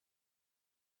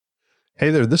Hey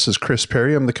there, this is Chris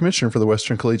Perry. I'm the commissioner for the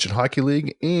Western Collegiate Hockey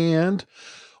League. And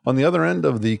on the other end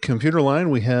of the computer line,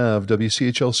 we have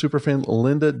WCHL superfan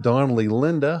Linda Donnelly.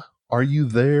 Linda, are you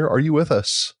there? Are you with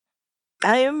us?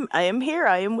 I am here.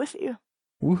 I am with you.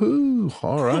 Woohoo.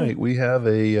 All right. We have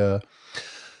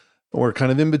we're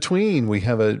kind of in between. We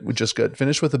just got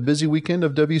finished with a busy weekend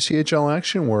of WCHL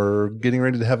action. We're getting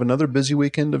ready to have another busy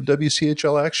weekend of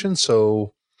WCHL action.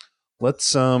 So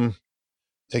let's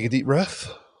take a deep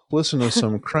breath, listen to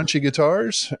some crunchy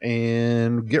guitars,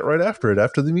 and get right after it.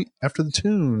 After the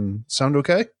tune. Sound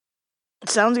okay?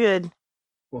 Sounds good.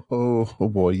 Oh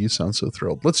boy, you sound so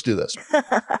thrilled. Let's do this.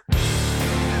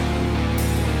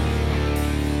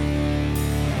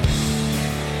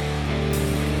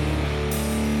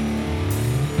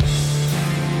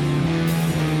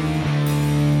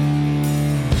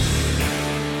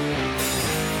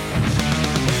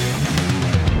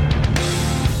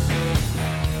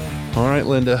 All right,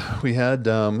 Linda, we had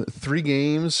 3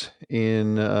 games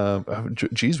in,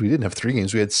 we didn't have 3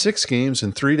 games. We had 6 games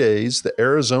in 3 days. The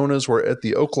Arizonas were at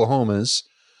the Oklahomas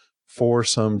for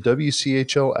some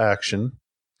WCHL action.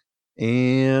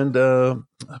 And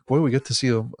boy, we got to see,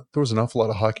 there was an awful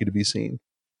lot of hockey to be seen.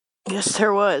 Yes,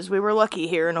 there was. We were lucky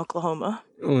here in Oklahoma.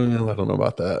 Well, I don't know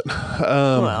about that.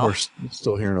 We're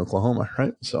still here in Oklahoma,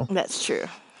 right? So that's true.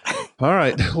 All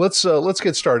right, let's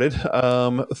get started.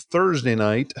 Thursday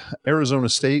night, Arizona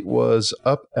State was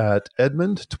up at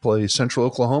Edmond to play Central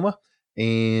Oklahoma,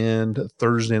 and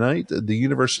Thursday night, the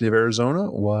University of Arizona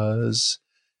was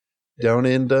down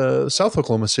in South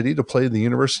Oklahoma City to play the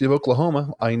University of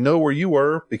Oklahoma. I know where you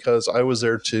were because I was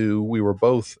there too. We were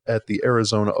both at the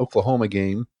Arizona-Oklahoma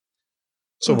game.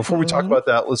 So before we talk about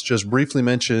that, let's just briefly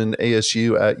mention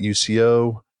ASU at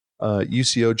UCO.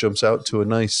 UCO jumps out to a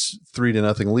nice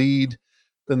 3-0 lead.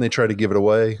 Then they try to give it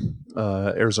away.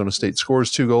 Arizona State scores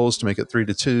 2 goals to make it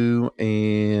 3-2,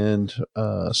 and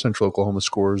Central Oklahoma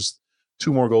scores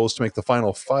 2 more goals to make the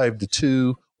final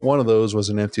 5-2. One of those was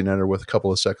an empty netter with a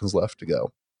couple of seconds left to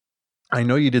go. I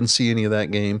know you didn't see any of that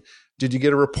game. Did you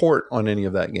get a report on any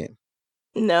of that game?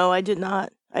 No, I did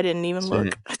not. I didn't even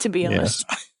look, to be honest.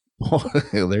 Oh,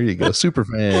 there you go.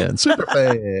 Superfan.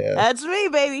 That's me,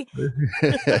 baby.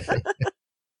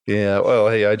 Yeah. Well,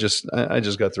 hey, I just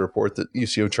got the report that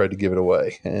UCO tried to give it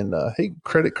away, and hey,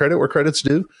 credit where credit's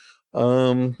due.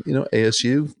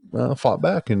 ASU fought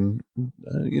back, and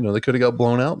they could have got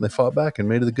blown out, and they fought back and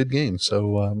made it a good game.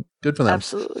 So good for them.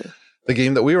 Absolutely. The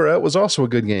game that we were at was also a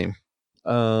good game.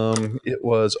 It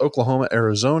was Oklahoma,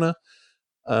 Arizona.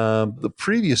 The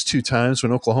previous 2 times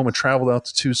when Oklahoma traveled out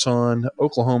to Tucson,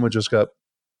 Oklahoma just got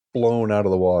blown out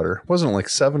of the water. Wasn't it like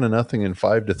 7-0 and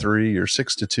 5-3 or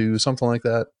 6-2, something like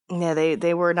that? Yeah,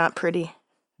 they were not pretty.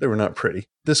 They were not pretty.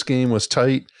 This game was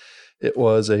tight. It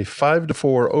was a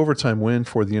 5-4 overtime win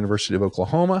for the University of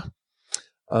Oklahoma.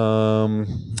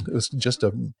 It was just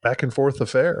a back and forth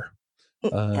affair.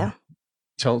 Yeah.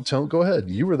 Go ahead.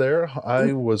 You were there.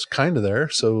 I was kind of there.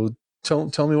 So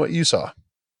tell me what you saw.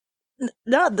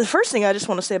 No, the first thing I just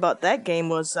want to say about that game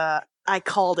was I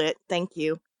called it. Thank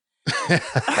you. All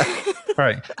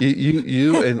right.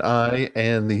 You and I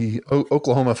and the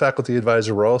Oklahoma faculty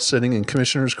advisor were all sitting in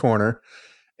commissioner's corner,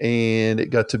 and it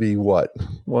got to be what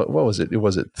was it?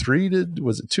 Was it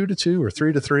 2-2 or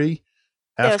 3-3?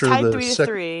 After it was tied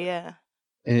 3-3, yeah.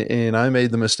 And I made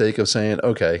the mistake of saying,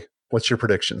 okay, what's your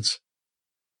predictions?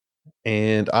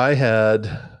 And I had,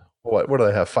 what did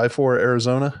I have? 5-4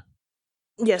 Arizona?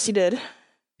 Yes, you did.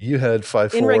 You had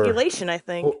 5-4 in regulation, I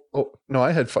think. No,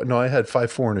 I had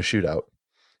 5-4 in a shootout.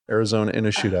 Arizona in a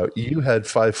shootout. You had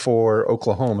 5-4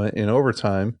 Oklahoma in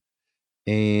overtime,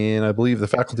 and I believe the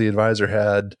faculty advisor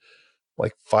had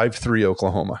like 5-3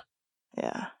 Oklahoma.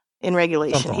 Yeah, in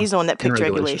regulation. He's the one that picked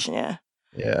regulation. Yeah.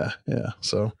 Yeah.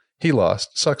 So he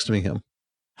lost. Sucks to be him.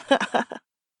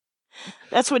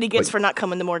 That's what he gets for not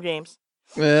coming to more games.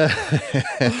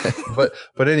 but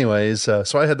anyways, so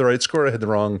I had the right score. I had the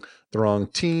wrong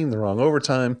team, the wrong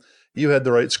overtime. You had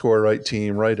the right score, right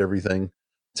team, right everything.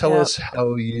 Tell us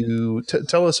how you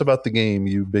tell us about the game,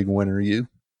 you big winner, you.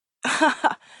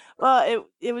 Well,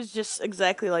 it was just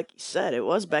exactly like you said. It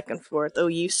was back and forth.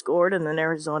 OU scored, and then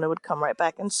Arizona would come right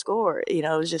back and score.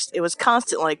 It was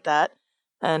constant like that.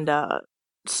 And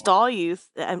Stall Youth,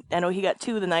 I know he got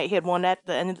 2 the night. He had 1 at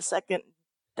the end of the second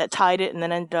that tied it, and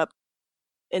then ended up.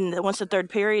 And once the third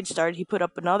period started, he put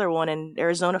up another one, and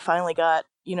Arizona finally got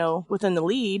within the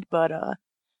lead. But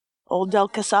old Del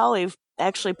Casale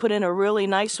actually put in a really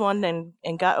nice one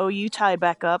and got OU tied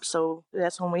back up. So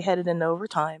that's when we headed into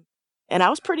overtime. And I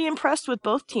was pretty impressed with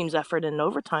both teams' effort in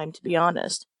overtime, to be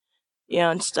honest.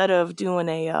 Instead of doing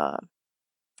a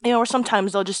Or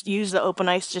sometimes they'll just use the open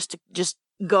ice just to just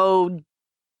go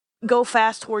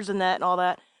fast towards the net and all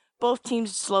that. Both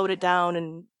teams slowed it down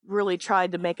and really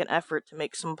tried to make an effort to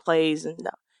make some plays, and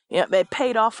it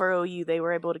paid off for OU. They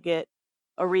were able to get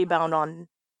a rebound on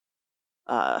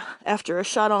after a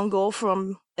shot on goal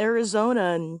from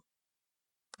Arizona, and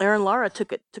Aaron Lara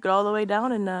took it all the way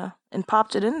down and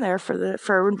popped it in there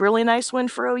for a really nice win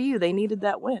for OU. They needed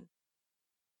that win.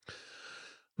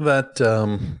 That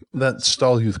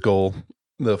Stallhuth goal,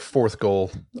 the fourth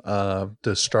goal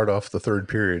to start off the third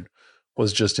period,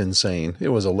 was just insane. It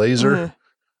was a laser.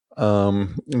 I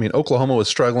mean, Oklahoma was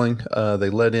struggling. They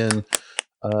let in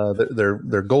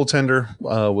their goaltender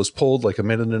was pulled like a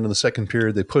minute into the second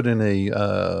period. They put in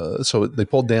so they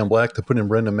pulled Dan Black to put in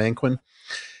Brendan Manquin.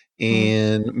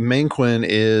 And Manquin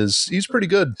he's pretty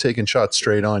good taking shots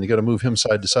straight on. You got to move him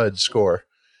side to side to score.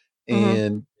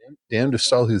 And damned if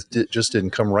Stallhuth just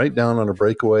didn't come right down on a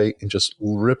breakaway and just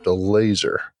ripped a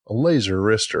laser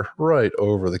wrister right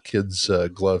over the kid's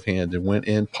glove hand and went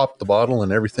in, popped the bottle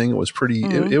and everything. It was pretty.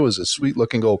 It was a sweet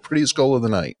looking goal, prettiest goal of the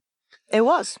night. It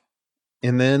was.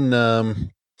 And then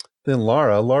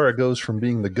Lara goes from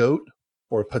being the GOAT,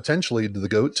 or potentially the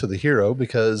GOAT, to the hero,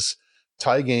 because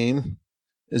tie game,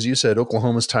 as you said,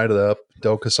 Oklahoma's tied it up.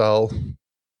 Del Casal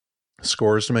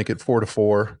scores to make it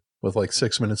 4-4 with like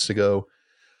 6 minutes to go.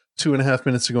 2.5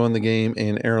 minutes to go in the game,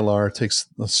 and Aaron Lara takes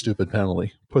a stupid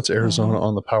penalty, puts Arizona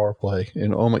on the power play,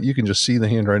 and you can just see the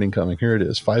handwriting coming. Here it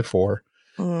is, 5-4.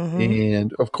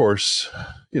 And of course,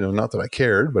 not that I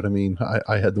cared, but I mean,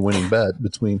 I had the winning bet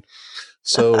between.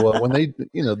 So when they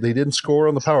didn't score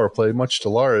on the power play, much to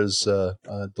Lara's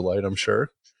delight, I'm sure.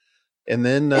 And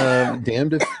then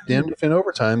damned if in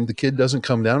overtime the kid doesn't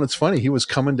come down. It's funny, he was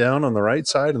coming down on the right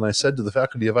side, and I said to the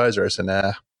faculty advisor, I said,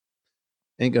 "Nah,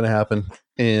 ain't gonna happen."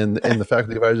 And the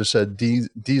faculty advisor said,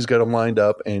 D's got him lined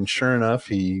up, and sure enough,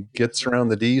 he gets around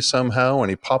the D somehow,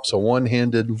 and he pops a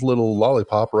one-handed little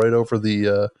lollipop right over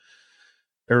the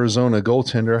Arizona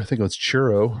goaltender. I think it was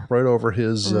Chiro, right over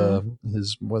his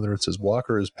whether it's his block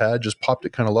or his pad, just popped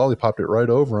it, kind of lollipopped it right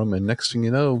over him, and next thing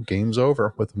you know, game's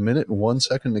over with 1 minute and 1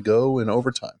 second to go in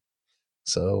overtime.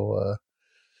 So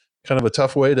kind of a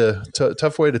tough way to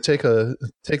take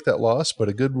that loss, but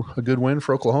a good win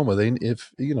for Oklahoma. They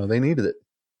needed it.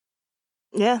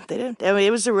 Yeah, they did. I mean,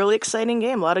 it was a really exciting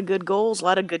game. A lot of good goals, a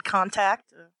lot of good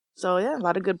contact. So yeah, a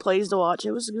lot of good plays to watch.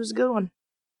 It was a good one.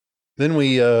 Then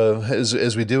we,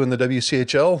 as we do in the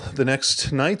WCHL, the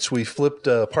next nights we flipped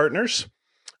partners.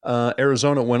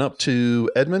 Arizona went up to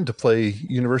Edmond to play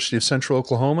University of Central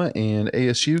Oklahoma, and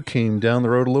ASU came down the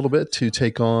road a little bit to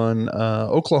take on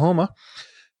Oklahoma.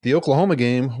 The Oklahoma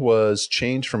game was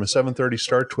changed from a 7:30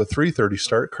 start to a 3:30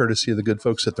 start, courtesy of the good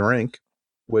folks at the rink,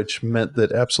 which meant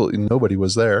that absolutely nobody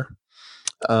was there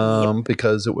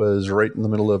because it was right in the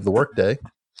middle of the workday.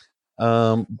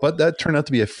 But that turned out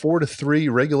to be a 4-3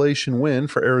 regulation win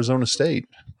for Arizona State.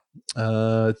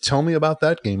 Tell me about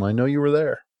that game. I know you were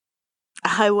there.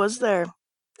 I was there.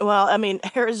 Well, I mean,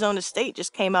 Arizona State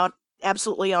just came out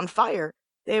absolutely on fire.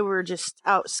 They were just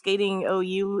out skating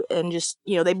OU, and just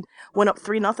they went up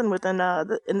 3-0 within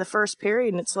in the first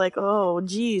period, and it's like, oh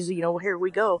geez, here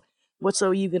we go. What's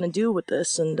OU gonna do with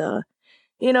this? And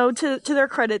to their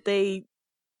credit, they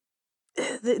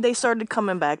started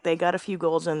coming back. They got a few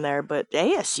goals in there, but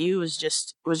ASU was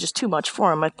just too much for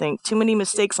them. I think too many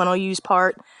mistakes on OU's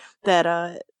part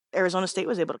that Arizona State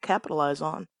was able to capitalize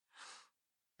on.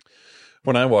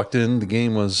 When I walked in, the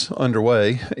game was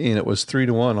underway, and it was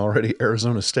 3-1 already,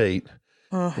 Arizona State.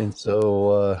 And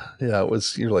so, it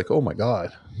was. You're like, oh my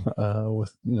god,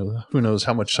 with who knows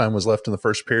how much time was left in the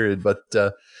first period. But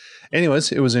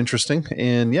anyways, it was interesting,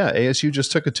 and ASU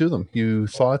just took it to them. You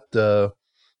thought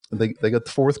they got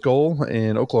the fourth goal,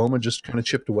 and Oklahoma just kind of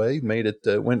chipped away, made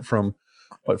it went from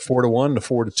 4-1 to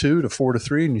 4-2 to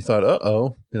 4-3, and you thought,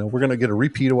 we're going to get a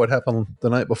repeat of what happened the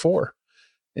night before.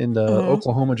 And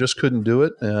Oklahoma just couldn't do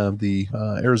it. The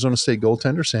Arizona State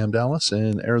goaltender, Sam Dallas,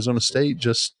 and Arizona State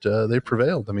just they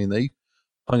prevailed. I mean, they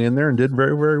hung in there and did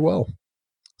very, very well.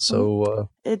 So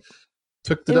it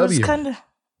took the it W. was kind of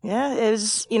it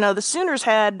was the Sooners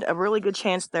had a really good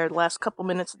chance there the last couple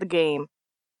minutes of the game.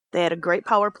 They had a great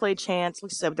power play chance.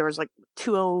 Like I said, there was like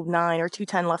 2:09 or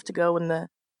 2:10 left to go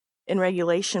in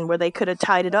regulation, where they could have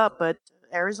tied it up, but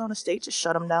Arizona State just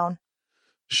shut them down.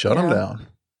 Shut them down.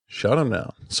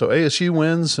 So ASU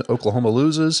wins, Oklahoma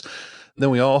loses. Then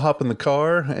we all hop in the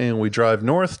car and we drive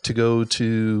north to go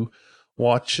to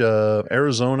watch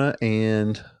Arizona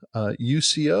and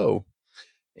UCO.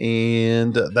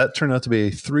 And that turned out to be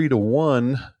a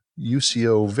 3-1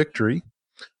 UCO victory.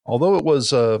 Although it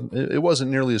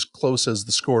wasn't nearly as close as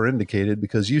the score indicated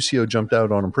because UCO jumped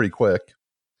out on them pretty quick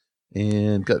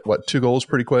and got two goals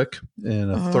pretty quick,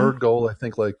 and a Mm-hmm. third goal I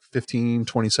think like 15,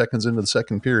 20 seconds into the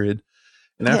second period.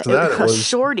 And Yeah, after that, it a was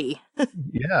shorty.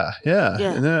 yeah. Yeah.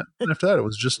 And then after that, it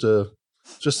was just a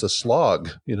slog,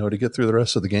 to get through the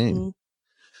rest of the game. Mm,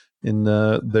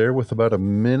 And there, with about a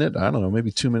minute, I don't know,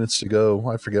 maybe 2 minutes to go,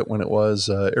 I forget when it was.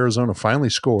 Arizona finally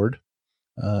scored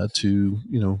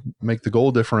to make the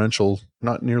goal differential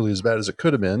not nearly as bad as it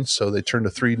could have been. So they turned a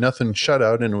 3-0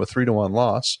 shutout into a 3-1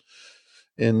 loss.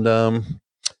 And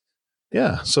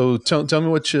yeah, so tell me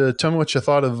what you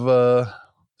thought of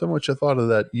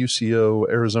that UCO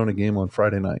Arizona game on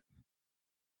Friday night.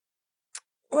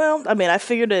 well, I mean, I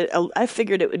figured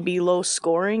it would be low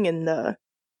scoring and a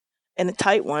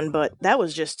tight one, but it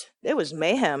was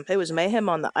mayhem. It was mayhem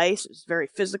on the ice. It was very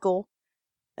physical,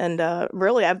 and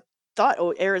really, I thought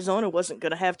Arizona wasn't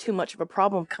going to have too much of a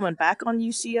problem coming back on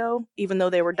UCO, even though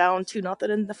they were down 2-0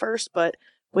 in the first. But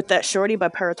with that shorty by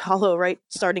Paratalo right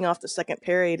starting off the second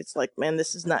period, it's like, man,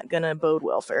 this is not going to bode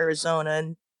well for Arizona,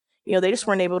 and they just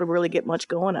weren't able to really get much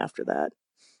going after that.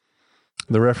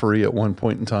 The referee at one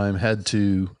point in time had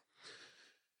to,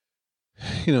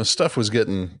 stuff was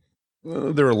getting.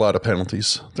 There were a lot of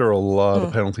penalties. There were a lot of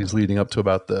Mm, penalties leading up to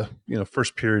about the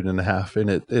first period and a half. And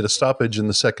at a stoppage in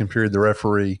the second period, the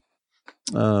referee,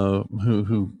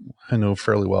 who I know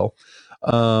fairly well,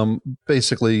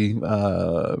 basically,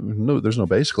 no, there's no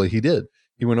basically. He did.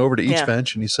 He went over to each yeah,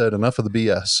 bench and he said, "Enough of the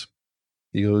BS."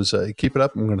 He goes, "Keep it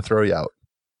up. I'm going to throw you out."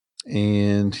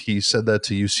 And he said that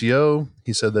to UCO.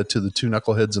 He said that to the two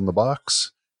knuckleheads in the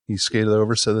box. He skated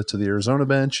over, said that to the Arizona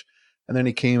bench. And then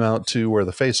he came out to where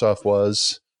the faceoff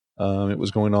was. It was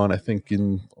going on, I think,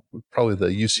 in probably the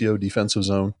UCO defensive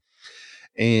zone.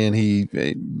 And he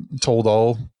told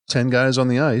all 10 guys on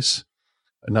the ice,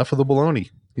 enough of the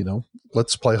baloney,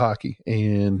 let's play hockey.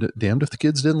 And damned if the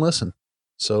kids didn't listen.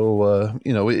 So,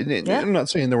 yeah, I'm not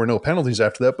saying there were no penalties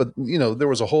after that, but, there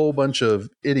was a whole bunch of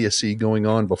idiocy going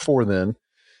on before then.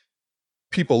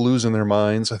 People losing their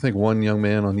minds. I think one young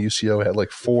man on UCO had like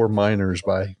 4 minors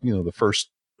by, the first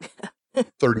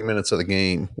 30 minutes of the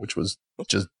game, which was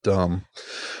just dumb.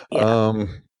 yeah.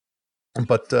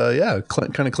 But yeah,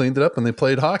 kind of cleaned it up and they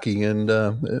played hockey and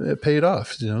it paid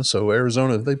off, So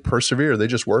Arizona, they persevered. They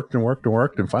just worked and worked and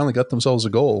worked and finally got themselves a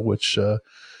goal, which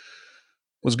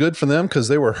was good for them because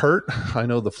they were hurt. I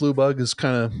know the flu bug is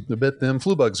kind of bit them.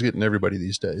 Flu bug's getting everybody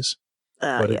these days,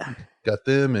 but it Yeah. got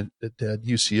them. It had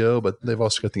UCO, but they've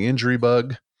also got the injury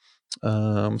bug.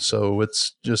 So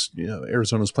it's just,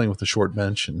 Arizona's playing with a short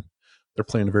bench and they're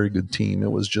playing a very good team.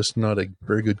 It was just not a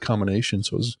very good combination.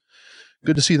 So it was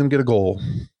good to see them get a goal.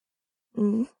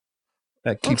 Mm.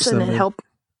 That keeps Listen, them it in.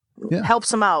 Yeah. helps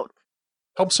them out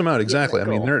Helps them out. getting Exactly. that I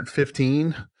mean, goal. they're at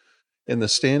 15 in the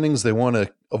standings. They want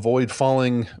to avoid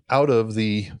falling out of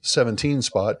the 17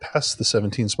 spot, past the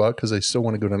 17 spot, because they still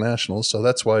want to go to nationals. So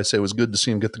that's why I say it was good to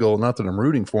see them get the goal. Not that I'm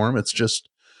rooting for them. It's just,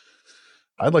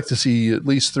 I'd like to see at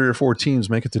least 3 or 4 teams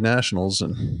make it to nationals,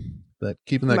 and that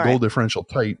keeping that goal Right. differential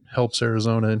tight helps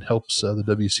Arizona and helps the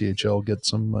WCHL get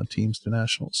some teams to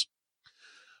nationals.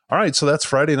 All right, so that's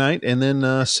Friday night, and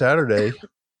then Saturday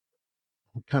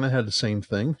we kind of had the same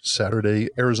thing. Saturday,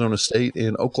 Arizona State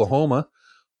and Oklahoma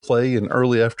play in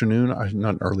early afternoon.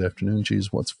 Not early afternoon.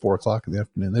 Geez, what's 4 o'clock in the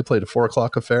afternoon? They played a 4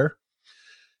 o'clock affair.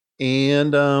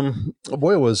 And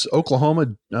boy, it was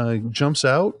Oklahoma jumps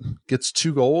out, gets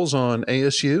 2 goals on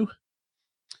ASU,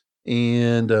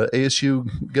 and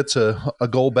ASU gets a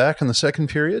goal back in the second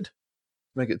period,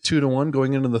 make it 2-1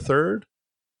 going into the third.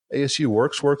 ASU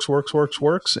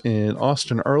works, and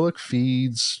Austin Ehrlich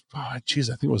feeds, I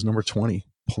think it was number 20,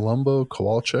 Palumbo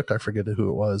Kowalczyk. I forget who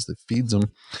it was that feeds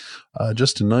him.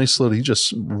 Just a nice little, he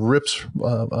just rips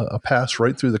a pass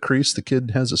right through the crease. The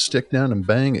kid has a stick down and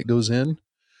bang, it goes in.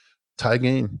 Tie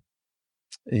game.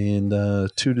 And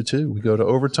 2-2. We go to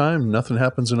overtime. Nothing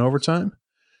happens in overtime.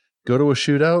 Go to a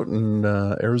shootout, and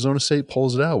Arizona State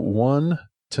pulls it out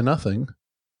 1-0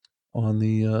 on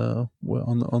the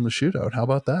on the shootout. How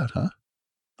about that, huh?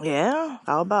 Yeah.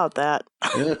 How about that?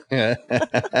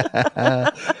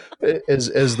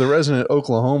 as the resident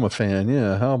Oklahoma fan,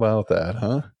 yeah. How about that,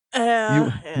 huh?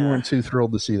 You Yeah. weren't too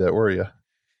thrilled to see that, were you?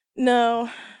 No,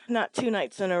 not 2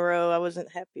 nights in a row. I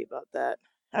wasn't happy about that.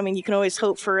 I mean, you can always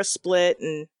hope for a split,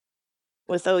 and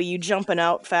with OU jumping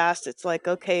out fast, it's like,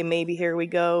 okay, maybe here we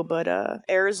go. But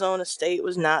Arizona State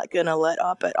was not gonna let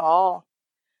up at all.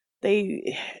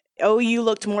 They OU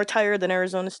looked more tired than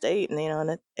Arizona State,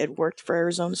 and it worked for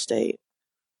Arizona State.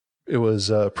 It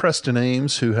was Preston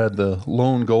Ames who had the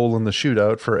lone goal in the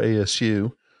shootout for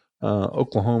ASU.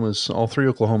 all three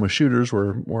Oklahoma shooters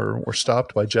were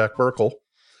stopped by Jack Burkle.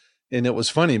 And it was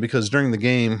funny because during the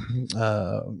game,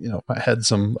 I had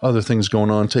some other things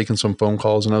going on, taking some phone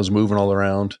calls, and I was moving all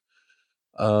around.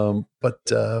 But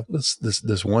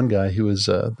this one guy who was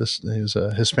he was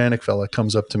a Hispanic fella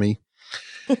comes up to me.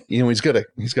 He's got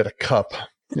a cup,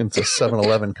 and it's a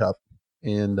 7-Eleven cup,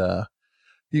 and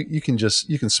you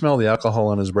can smell the alcohol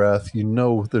on his breath. You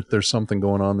know that there's something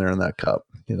going on there in that cup.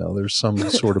 There's some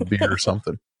sort of beer or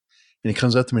something. And he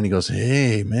comes up to me and he goes,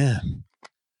 "Hey man,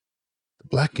 the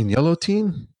black and yellow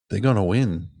team, they're gonna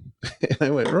win." And I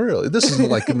went, "Really? This is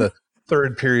like in the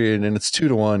third period, and it's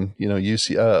 2-1.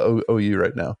 OU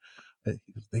right now.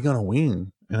 They're gonna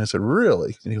win." And I said,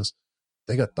 "Really?" And he goes,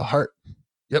 "They got the heart."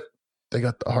 Yep, they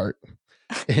got the heart.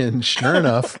 And sure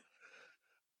enough,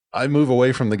 I move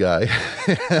away from the guy,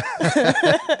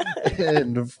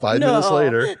 and 5 minutes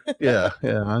later,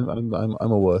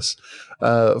 I'm a wuss.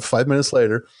 5 minutes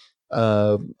later,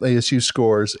 ASU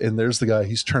scores, and there's the guy.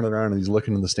 He's turning around and he's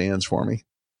looking in the stands for me,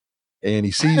 and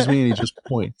he sees me and he just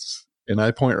points, and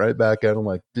I point right back at him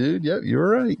like, "Dude, yeah, you're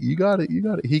right. You got it. You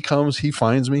got it." He comes, he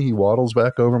finds me, he waddles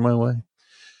back over my way.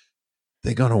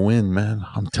 They're gonna win, man.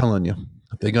 I'm telling you,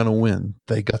 they're gonna win.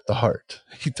 They got the heart.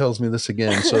 He tells me this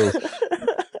again, so.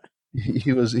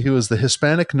 He was the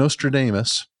Hispanic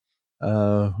Nostradamus.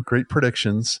 Great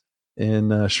predictions,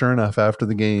 and sure enough, after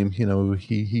the game,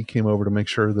 he came over to make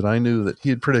sure that I knew that he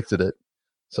had predicted it.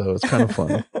 So it's kind of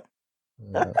funny.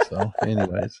 So,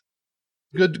 anyways,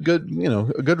 good,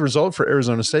 a good result for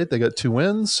Arizona State. They got 2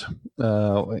 wins.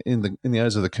 In the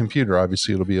eyes of the computer,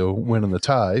 obviously it'll be a win in the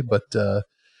tie, but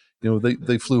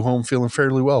they flew home feeling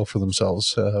fairly well for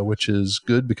themselves, which is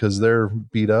good because they're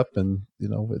beat up, and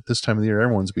at this time of the year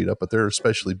everyone's beat up, but they're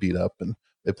especially beat up, and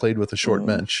they played with a short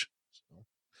bench.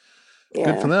 So,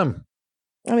 good for them.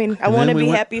 I mean, I want to be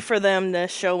happy for them to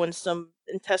showing some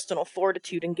intestinal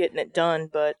fortitude and getting it done,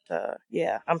 but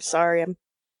I'm sorry, I'm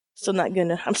still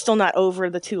not over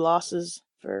the 2 losses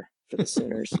for the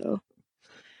Sooners. So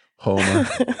Homer,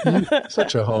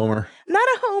 such a homer. Not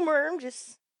a homer. I'm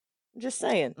just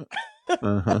saying.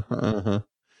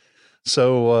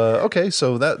 So okay,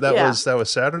 so that was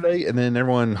Saturday, and then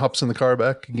everyone hops in the car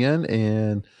back again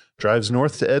and drives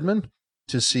north to Edmond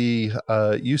to see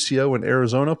UCO in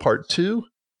Arizona Part 2,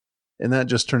 and that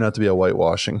just turned out to be a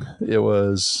whitewashing. It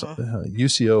was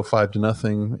UCO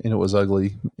 5-0, and it was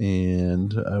ugly,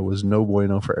 and it was no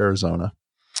bueno for Arizona.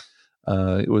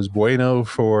 It was bueno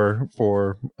for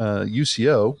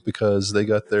UCO because they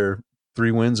got their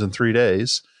 3 wins in 3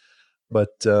 days.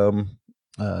 But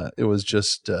it was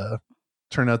just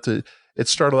turned out to. It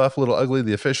started off a little ugly.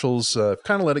 The officials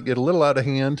kind of let it get a little out of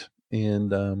hand,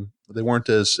 and they weren't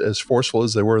as forceful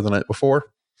as they were the night before.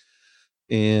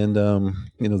 And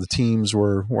the teams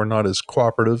were not as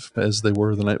cooperative as they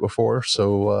were the night before.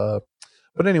 So,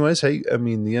 but anyways, hey, I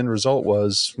mean, the end result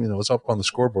was it's up on the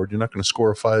scoreboard. You're not going to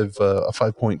score a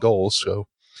 5-point goal, so.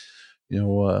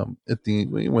 At the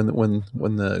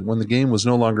when the game was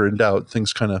no longer in doubt,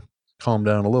 things kind of calmed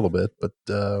down a little bit, but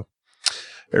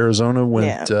Arizona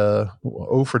went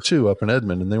 0 for 2 up in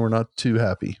Edmond, and they were not too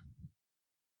happy.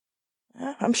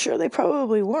 I'm sure they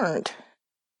probably weren't.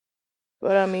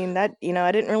 But I mean, that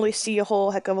I didn't really see a whole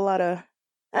heck of a lot of.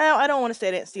 I don't want to say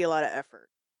I didn't see a lot of effort,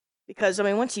 because I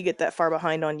mean, once you get that far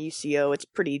behind on UCO, it's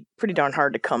pretty darn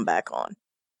hard to come back on.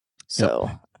 So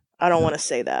I don't want to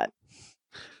say that.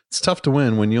 It's tough to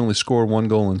win when you only score 1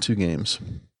 goal in 2 games.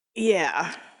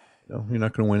 Yeah. You're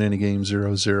not going to win any game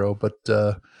 0-0, but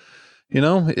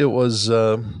it was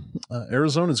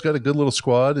Arizona's got a good little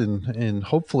squad, and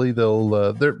hopefully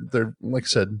they'll they're like I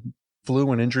said,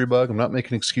 flu and injury bug. I'm not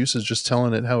making excuses, just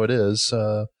telling it how it is.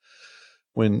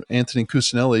 When Anthony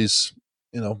Cusinelli's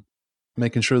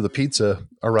making sure the pizza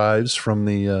arrives from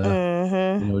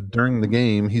the during the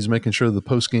game, he's making sure the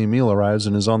post-game meal arrives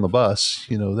and is on the bus.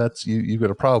 That's you've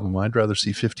got a problem. I'd rather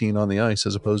see 15 on the ice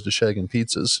as opposed to shagging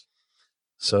pizzas.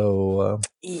 So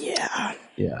yeah.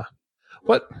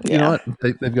 But you know what?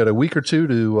 They've got a week or two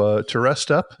to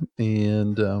rest up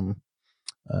and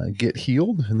get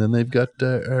healed, and then they've got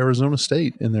Arizona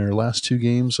State in their last 2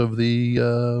 games of the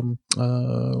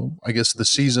I guess the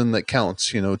season that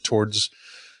counts.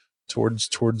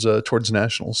 Towards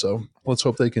national. So let's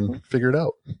hope they can figure it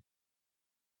out.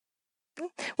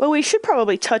 Well, we should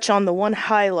probably touch on the one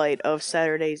highlight of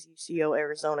Saturday's UCO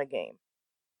Arizona game.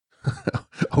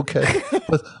 Okay,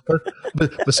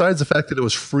 but besides the fact that it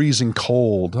was freezing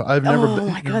cold, I've never been. Oh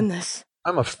my goodness!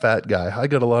 I'm a fat guy. I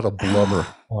got a lot of blubber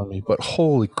on me, but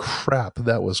holy crap,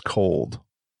 that was cold.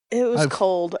 It was I've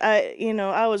cold.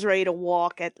 I was ready to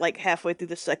walk at like halfway through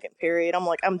the second period. I'm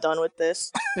like, I'm done with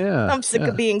this. yeah, I'm sick of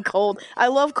yeah. being cold. I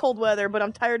love cold weather, but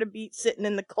I'm tired of sitting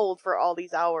in the cold for all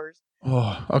these hours.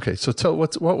 Oh, okay. So tell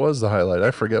what was the highlight?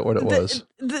 I forget what it was.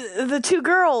 The two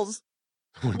girls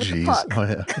Oh, with the geez. puck. Oh,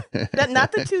 That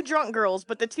not the yeah. two drunk girls,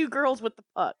 but the two girls with the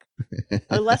puck.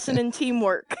 A lesson in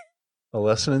teamwork. A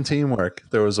lesson in teamwork.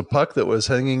 There was a puck that was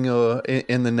hanging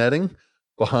in the netting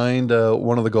behind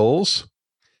one of the goals,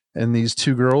 and these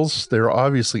two girls, they're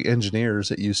obviously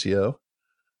engineers at UCO,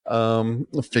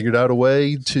 figured out a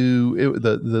way to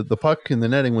the puck in the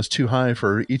netting was too high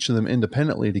for each of them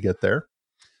independently to get there.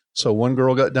 So one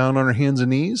girl got down on her hands and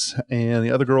knees, and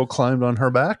the other girl climbed on her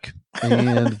back,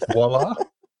 and voila,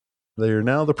 they are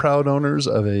now the proud owners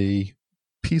of a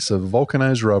piece of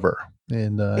vulcanized rubber.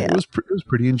 And Yeah. it was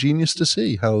pretty ingenious to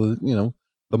see how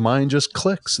the mind just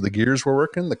clicks. The gears were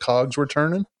working, the cogs were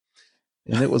turning,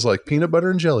 and it was like peanut butter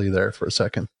and jelly there for a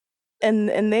second.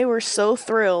 And they were so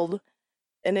thrilled,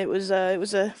 and it was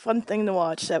a fun thing to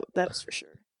watch. That's for sure.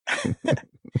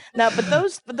 Now, but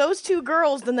those two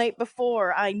girls the night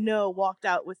before, I know, walked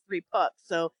out with three pucks,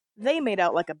 so they made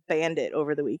out like a bandit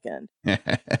over the weekend.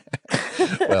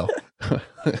 Well,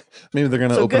 maybe they're going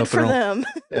to So open good up their for own. them.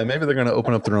 Yeah, maybe they're going to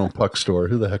open up their own puck store.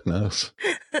 Who the heck knows?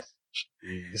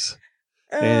 Jeez.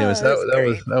 Anyways, It's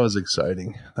great. that was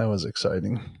exciting. That was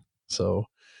exciting. So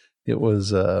it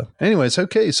was. Anyways,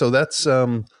 okay. So that's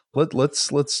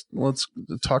let's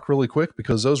talk really quick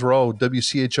because those were all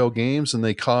WCHL games and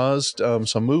they caused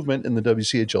some movement in the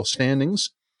WCHL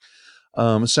standings.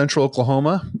 Central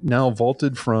Oklahoma now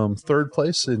vaulted from third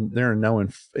place and they're now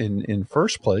in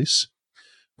first place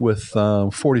with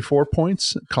 44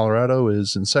 points. Colorado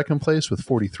is in second place with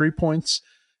 43 points.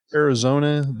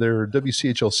 Arizona, their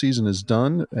WCHL season is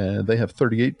done. They have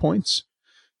 38 points.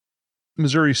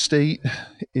 Missouri State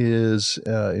is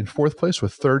in fourth place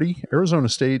with 30. Arizona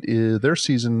State, their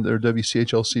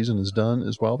WCHL season is done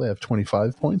as well. They have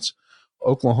 25 points.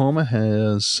 Oklahoma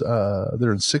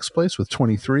they're in sixth place with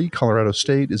 23. Colorado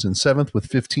State is in seventh with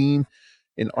 15.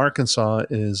 And Arkansas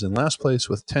is in last place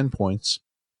with 10 points.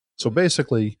 So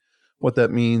basically, what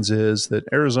that means is that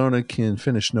Arizona can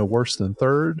finish no worse than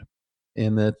third,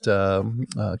 and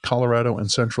that Colorado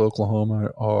and Central Oklahoma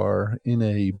are in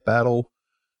a battle.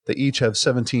 They each have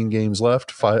 17 games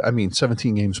left.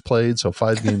 17 games played, so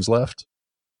 5 games left.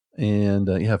 And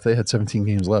if they had 17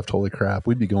 games left, holy crap,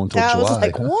 we'd be going till I was July.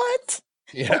 like, what?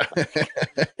 Yeah.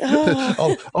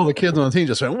 all the kids on the team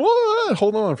just went, what?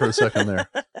 Hold on for a second there.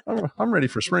 I'm ready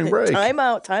for spring break. Time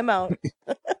out.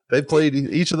 They've played,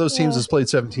 each of those teams has played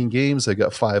 17 games. They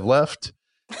got 5 left.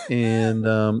 And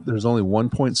there's only 1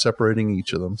 point separating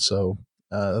each of them. So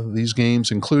these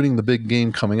games, including the big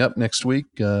game coming up next week,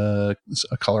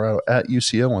 Colorado at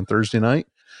UCO on Thursday night,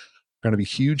 are going to be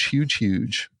huge, huge,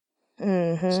 huge.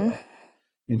 Mm-hmm. So,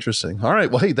 interesting. All right.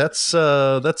 Well, hey, that's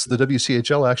the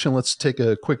WCHL action. Let's take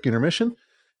a quick intermission,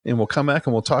 and we'll come back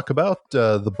and we'll talk about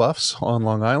the Buffs on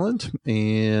Long Island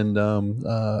and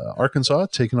Arkansas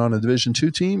taking on a Division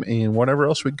II team and whatever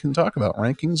else we can talk about,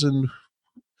 rankings and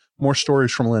more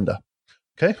stories from Linda.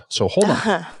 Okay, so hold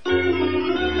on.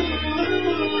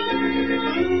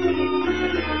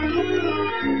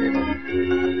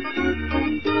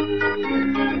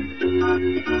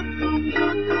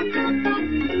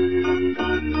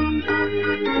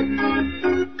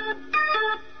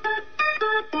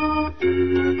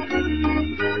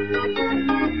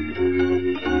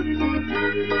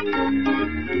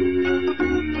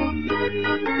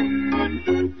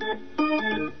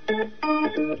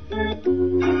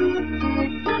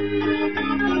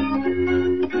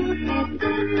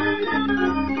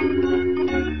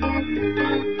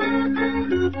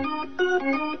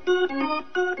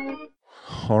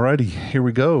 Alrighty, here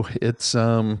we go. It's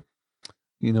the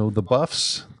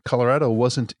Buffs. Colorado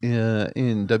wasn't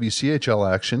in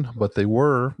WCHL action, but they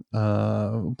were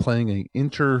playing an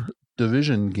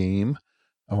interdivision game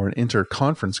or an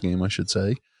interconference game, I should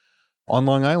say, on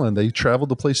Long Island. They traveled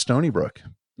to play Stony Brook,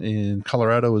 and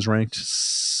Colorado is ranked.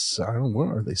 I don't know, what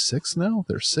are they, sixth now?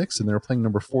 They're sixth, and they're playing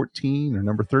number 14 or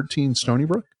number 13 Stony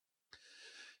Brook.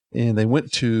 And they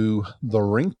went to the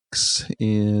rinks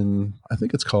in, I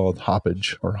think it's called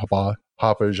Hoppage or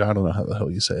Hoppage. I don't know how the hell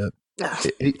you say it.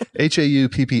 Hauppage.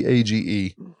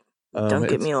 Don't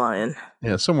get me lying.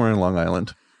 Yeah, somewhere in Long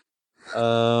Island.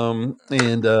 Colorado,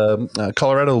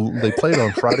 they played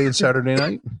on Friday and Saturday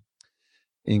night.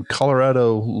 And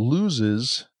Colorado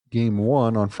loses game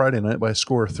 1 on Friday night by a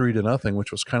score of 3-0,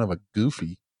 which was kind of a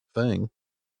goofy thing.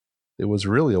 It was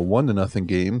really a 1-0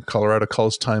 game. Colorado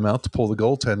calls timeout to pull the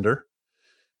goaltender.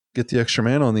 get the extra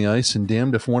man on the ice, and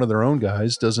damned if one of their own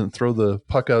guys doesn't throw the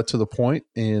puck out to the point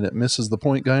and it misses the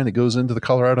point guy and it goes into the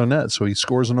Colorado net. So he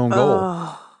scores an own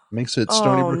goal, makes it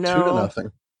Stony Oh Brook no.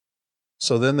 2-0.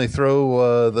 So then they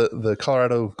throw the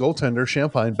Colorado goaltender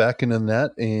Champagne back into the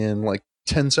net, and like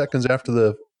 10 seconds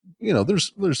after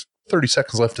there's 30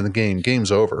 seconds left in the game.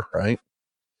 Game's over, right?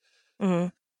 Mm-hmm.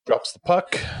 Drops the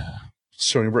puck.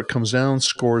 Stony Brook comes down,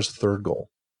 scores the third goal.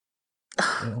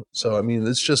 So I mean,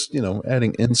 it's just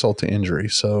adding insult to injury.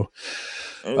 So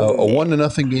a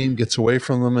 1-0 game gets away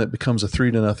from them. It becomes a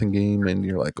 3-0 game, and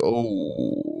you're like,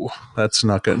 oh, that's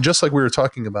not good. Just like we were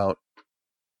talking about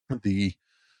the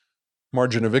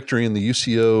margin of victory in the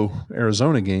UCO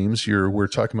Arizona games, we're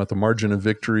talking about the margin of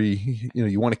victory.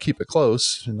 You want to keep it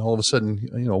close, and all of a sudden,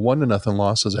 a 1-0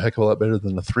 loss is a heck of a lot better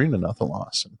than a 3-0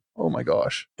 loss. And, oh my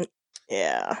gosh,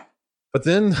 yeah. But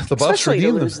then the Buffs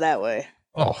redeem them that way.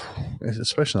 Oh,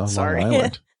 especially on Long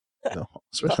Island.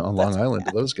 Especially on Long Island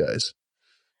to those guys.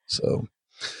 So,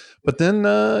 but then,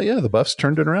 the Buffs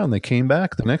turned it around. They came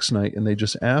back the next night and they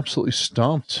just absolutely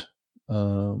stomped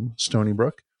Stony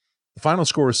Brook. The final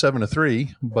score was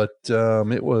 7-3, but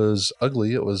it was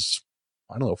ugly. It was,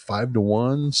 5-1,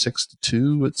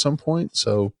 6-2 at some point.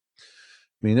 So,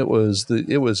 I mean, it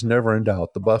was never in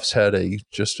doubt. The Buffs had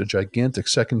just a gigantic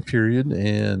second period,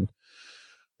 and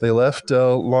they left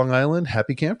Long Island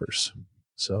happy campers.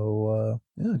 So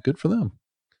good for them.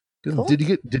 Good. Cool. Did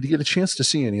you get a chance to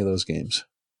see any of those games?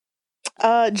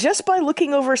 Just by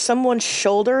looking over someone's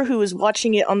shoulder who was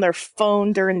watching it on their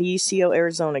phone during the UCO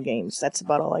Arizona games. That's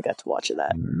about all I got to watch of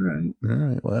that. All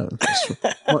right. Well,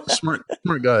 smart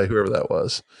guy, whoever that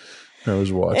was. I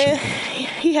was watching.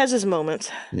 He has his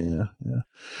moments. Yeah.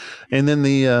 And then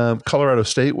the Colorado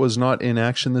State was not in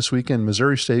action this weekend.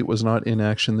 Missouri State was not in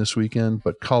action this weekend,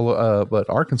 but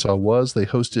Arkansas was. They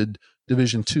hosted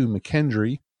Division II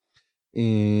McKendree,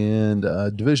 and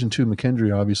Division II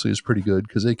McKendree obviously is pretty good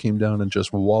because they came down and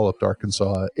just walloped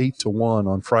Arkansas 8-1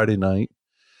 on Friday night,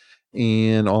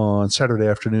 and on Saturday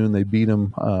afternoon they beat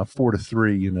them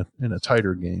 4-3 in a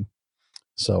tighter game.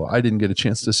 So I didn't get a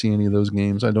chance to see any of those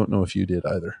games. I don't know if you did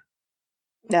either.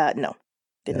 No,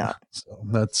 did not. So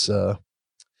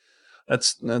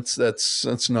that's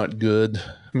not good.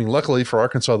 I mean, luckily for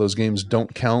Arkansas, those games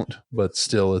don't count, but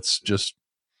still, it's just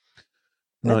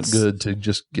not good to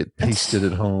just get pasted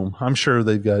at home. I'm sure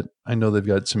I know they've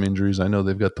got some injuries. I know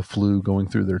they've got the flu going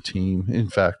through their team. In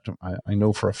fact, I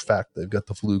know for a fact they've got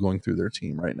the flu going through their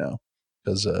team right now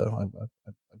because I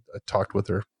talked with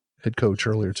their head coach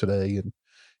earlier today, and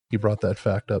he brought that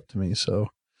fact up to me. So,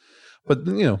 but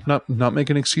not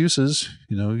making excuses.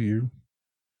 You're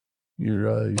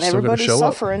still got to show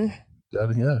suffering.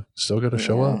 Up. Still got to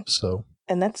show up. So,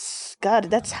 and that's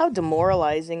how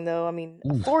demoralizing though. I mean, a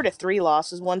 4-3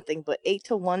 loss is one thing, but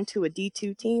 8-1 to a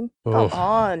D2 team. Come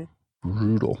on,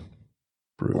 brutal,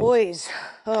 boys.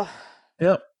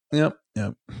 Yep.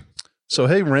 So,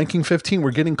 hey, ranking 15,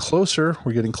 we're getting closer.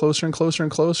 We're getting closer and closer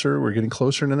and closer. We're getting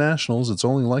closer to nationals. It's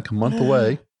only like a month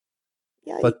away.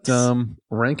 Yikes. But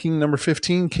ranking number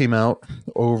 15 came out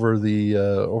over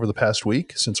the past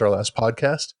week since our last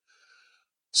podcast.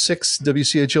 6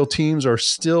 WCHL teams are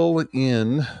still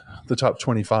in the top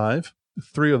 25.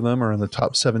 3 of them are in the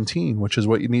top 17, which is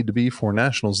what you need to be for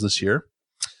nationals this year.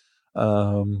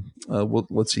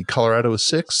 Let's see. Colorado is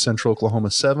 6, Central Oklahoma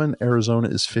 7, Arizona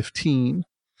is 15.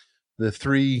 The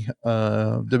 3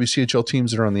 WCHL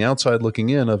teams that are on the outside looking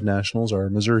in of nationals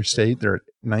are Missouri State. They're at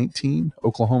 19,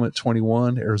 Oklahoma at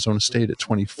 21, Arizona State at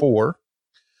 24.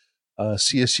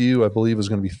 CSU, I believe, is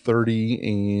going to be 30,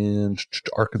 and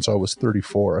Arkansas was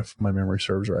 34, if my memory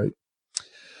serves right.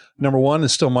 Number 1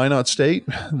 is still Minot State,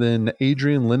 then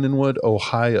Adrian, Lindenwood,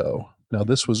 Ohio. Now,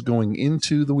 this was going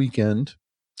into the weekend.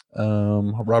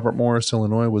 Robert Morris,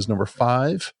 Illinois, was number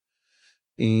 5.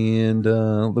 And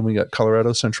then we got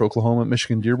Colorado, Central Oklahoma,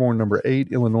 Michigan Dearborn, number 8,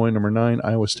 Illinois, number 9,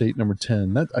 Iowa State, number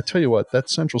 10. I tell you what, that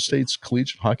Central State's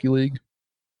Collegiate Hockey League,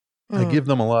 I give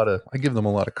them a lot of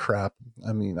crap.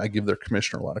 I mean, I give their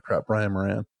commissioner a lot of crap, Brian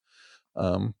Moran.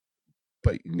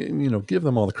 But give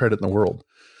them all the credit in the world.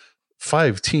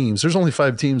 5 teams. There's only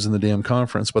 5 teams in the damn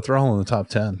conference, but they're all in the top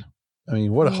 10. I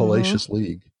mean, what a hellacious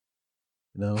league.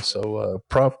 So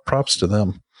props to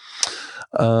them.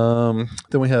 Then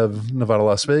we have Nevada,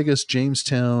 Las Vegas,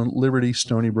 Jamestown, Liberty,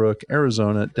 Stony Brook,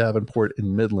 Arizona, Davenport,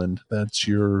 and Midland. That's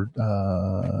your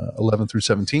 11 through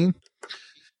 17.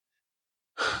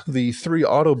 The 3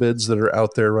 auto bids that are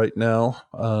out there right now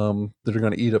that are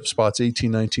going to eat up spots 18,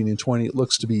 19, and 20, it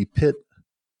looks to be Pitt,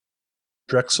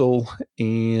 Drexel,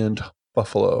 and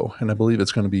Buffalo. And I believe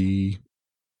it's going to be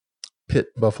Pitt,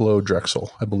 Buffalo,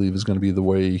 Drexel, I believe is going to be the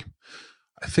way.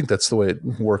 I think that's the way it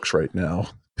works right now.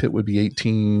 Pitt would be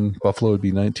 18, Buffalo would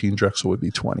be 19, Drexel would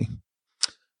be 20.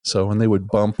 So, and they would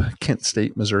bump Kent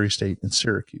State, Missouri State, and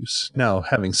Syracuse. Now,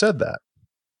 having said that,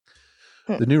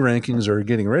 the new rankings are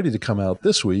getting ready to come out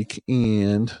this week,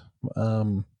 and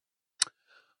I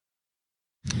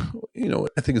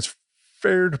think it's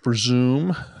fair to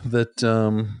presume that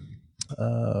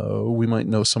we might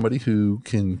know somebody who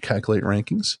can calculate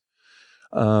rankings.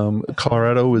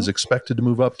 Colorado is expected to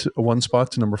move up to one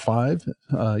spot to number 5.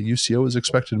 UCO is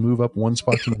expected to move up one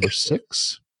spot to number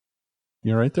 6.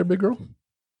 You all right there, big girl?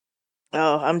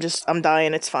 Oh, I'm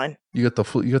dying. It's fine. You got the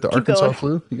flu? You got the Keep Arkansas going.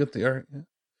 flu? You got the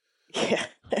Yeah.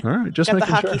 All right, just got making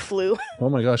the hockey sure. flu. Oh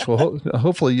my gosh! Well,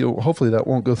 hopefully that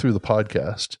won't go through the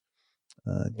podcast.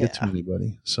 Get to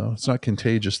anybody, so it's not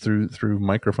contagious through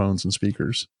microphones and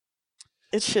speakers.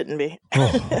 It shouldn't be.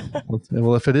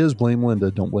 Well, if it is, blame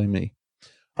Linda. Don't blame me.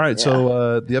 All right,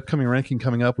 so the upcoming ranking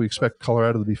coming up, we expect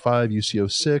Colorado to be 5, UCO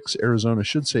 6, Arizona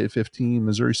should stay at 15,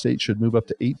 Missouri State should move up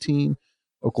to 18,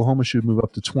 Oklahoma should move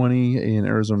up to 20, and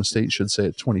Arizona State should stay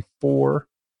at 24.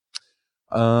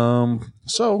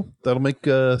 So that'll make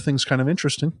things kind of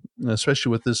interesting, especially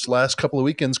with this last couple of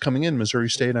weekends coming in. Missouri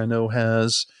State, I know,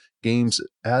 has games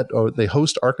they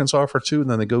host Arkansas for 2, and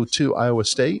then they go to Iowa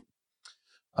State.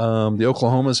 The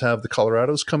Oklahomas have the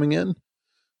Colorados coming in.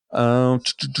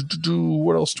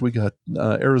 What else do we got?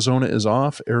 Arizona is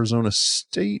off. Arizona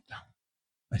State,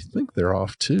 I think they're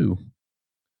off too.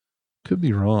 Could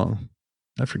be wrong.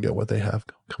 I forget what they have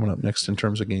coming up next in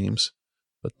terms of games.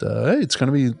 But hey, it's going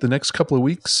to be the next couple of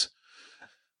weeks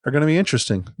are going to be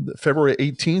interesting. February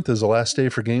 18th is the last day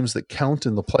for games that count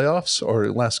in the playoffs,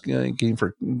 or last game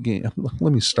for game.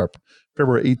 Let me start.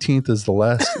 February 18th is the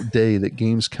last day that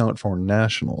games count for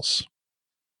nationals.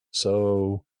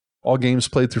 So all games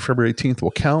played through February 18th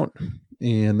will count,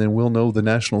 and then we'll know the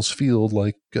nationals field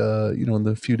in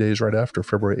the few days right after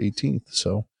February 18th.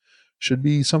 So should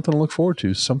be something to look forward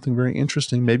to. Something very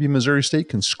interesting. Maybe Missouri State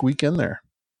can squeak in there.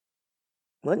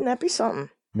 Wouldn't that be something?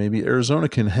 Maybe Arizona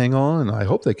can hang on. I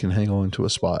hope they can hang on to a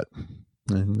spot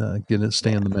and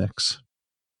stay in the mix.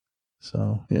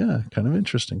 So, yeah, kind of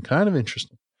interesting.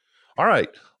 All right,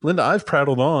 Linda, I've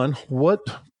prattled on.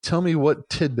 Tell me what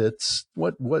tidbits,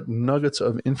 what nuggets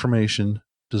of information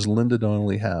does Linda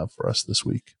Donnelly have for us this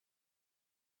week?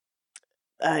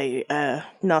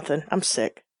 Nothing. I'm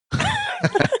sick.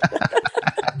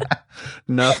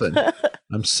 Nothing.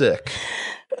 I'm sick.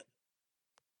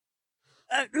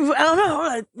 I don't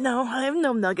know. No, I have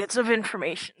no nuggets of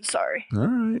information. Sorry. All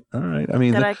right. I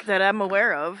mean, that I'm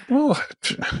aware of. Well,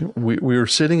 we were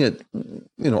sitting at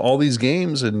all these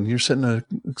games, and you're sitting there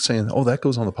saying, "Oh, that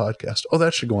goes on the podcast. Oh,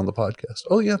 that should go on the podcast.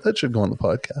 Oh, yeah, that should go on the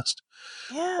podcast."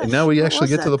 Yeah. And now we actually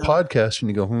get to the podcast, and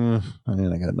you go,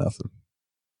 I got nothing.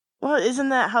 Well, isn't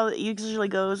that how it usually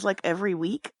goes? Like every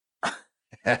week.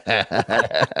 It's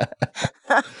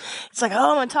like,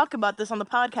 oh, I'm going to talk about this on the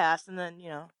podcast, and then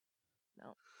no,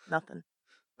 nothing.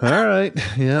 All right,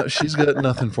 yeah, she's got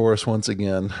nothing for us once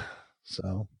again.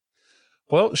 So,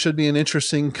 well, it should be an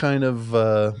interesting kind of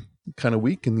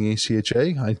week in the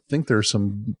ACHA. I think there's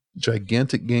some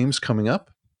gigantic games coming up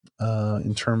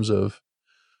in terms of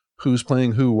who's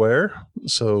playing who where.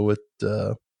 So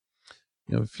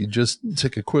if you just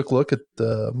take a quick look at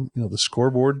the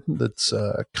scoreboard that's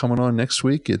coming on next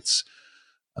week, it's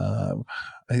I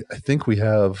think we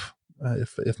have,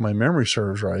 if my memory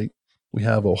serves right, we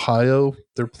have Ohio.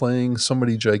 They're playing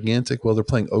somebody gigantic. Well, they're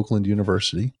playing Oakland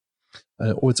University.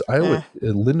 It's Iowa,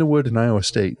 Lindenwood and Iowa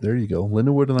State. There you go,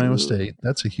 Lindenwood and Iowa State.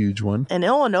 That's a huge one. And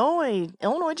Illinois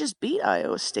just beat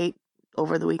Iowa State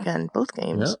over the weekend, both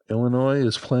games. Yeah, Illinois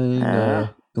is playing.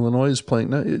 Now,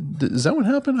 is that what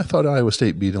happened? I thought Iowa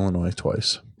State beat Illinois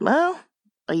twice. Well,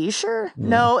 are you sure? Yeah.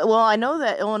 No. Well, I know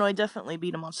that Illinois definitely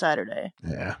beat them on Saturday.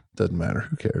 Yeah, doesn't matter.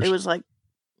 Who cares? It was like,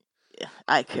 yeah,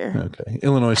 I care. Okay,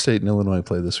 Illinois State and Illinois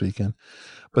play this weekend.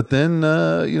 But then,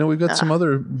 we've got some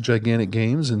other gigantic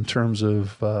games in terms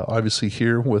of obviously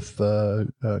here with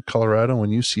Colorado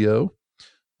and UCO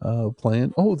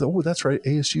playing. Oh, that's right.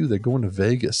 ASU, they're going to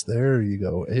Vegas. There you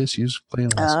go. ASU's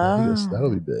playing Las Vegas.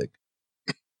 That'll be big.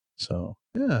 So,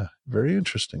 yeah, very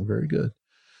interesting. Very good.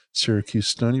 Syracuse,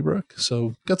 Stony Brook.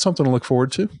 So, got something to look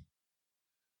forward to.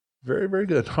 Very, very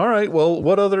good. All right. Well,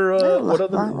 what other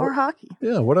more hockey?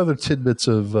 Yeah. What other tidbits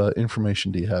of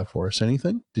information do you have for us?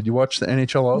 Anything? Did you watch the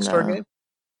NHL All-Star game?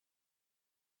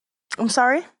 I'm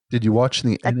sorry? Did you watch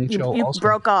the NHL you All-Star?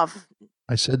 Broke off.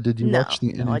 I said, did you watch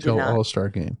the NHL All-Star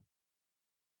game?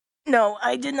 No,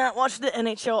 I did not watch the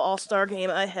NHL All-Star game.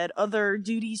 I had other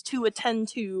duties to attend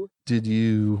to. Did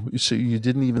you? So you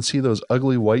didn't even see those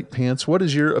ugly white pants? What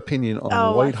is your opinion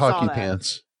on white hockey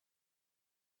pants?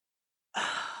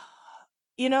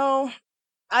 You know,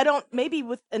 I don't. Maybe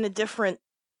in a different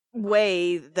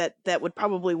way that would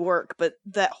probably work, but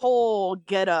that whole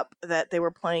getup that they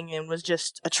were playing in was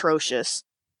just atrocious.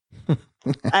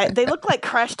 They look like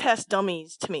crash test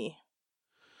dummies to me.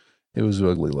 It was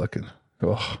ugly looking.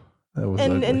 Oh, that was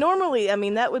And ugly. normally, I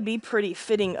mean, that would be pretty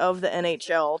fitting of the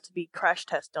NHL to be crash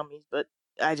test dummies, but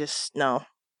I just no.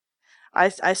 I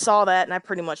saw that and I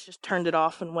pretty much just turned it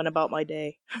off and went about my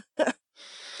day. How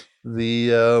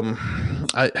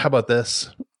about this?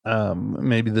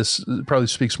 Maybe this probably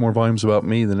speaks more volumes about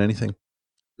me than anything.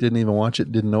 Didn't even watch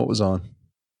it. Didn't know it was on.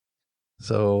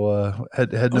 So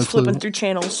had I no was clue. flipping through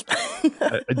channels.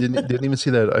 I didn't even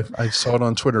see that. I saw it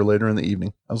on Twitter later in the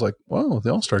evening. I was like, "Wow,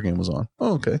 the All Star game was on."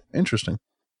 Oh, okay, interesting.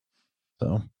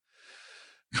 So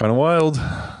kind of wild.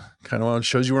 Kind of wild.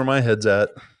 Shows you where my head's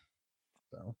at.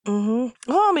 So.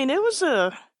 Well, I mean, it was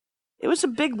a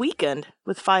big weekend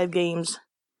with 5 games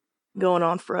going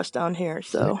on for us down here.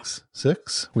 So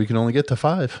Six. We can only get to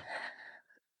 5.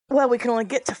 well, we can only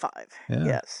get to 5. Yeah.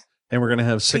 Yes. And we're going to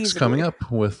have 6 coming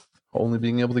up with only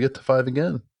being able to get to 5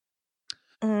 again.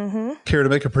 Care to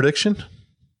make a prediction?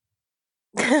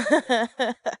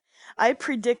 I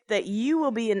predict that you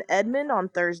will be in Edmond on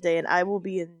Thursday and I will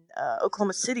be in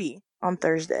Oklahoma City on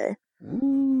Thursday.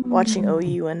 Ooh. Watching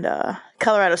OU and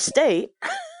Colorado State.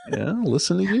 Yeah,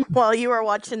 listen to you. While you are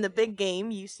watching the big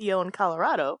game, UCO and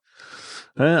Colorado.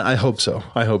 I hope so.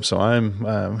 I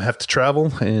have to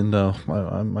travel, and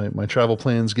my travel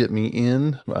plans get me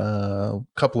in a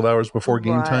couple of hours before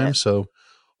game time. So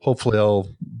hopefully I'll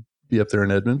be up there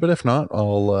in Edmond. But if not,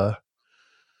 I'll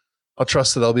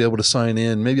trust that I'll be able to sign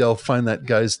in. Maybe I'll find that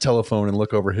guy's telephone and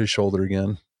look over his shoulder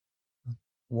again.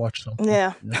 Watch something.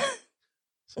 Yeah.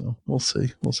 So we'll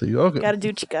see. Okay. Gotta do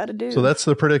what you gotta do. So that's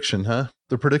the prediction, huh?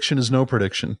 The prediction is no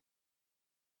prediction.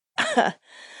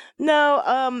 No,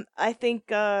 I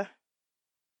think I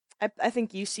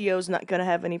think UCO's not gonna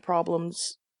have any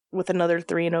problems with another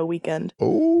 3-0 weekend.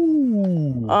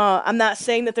 Oh. I'm not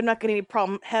saying that they're not gonna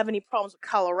have any problems with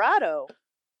Colorado.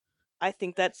 I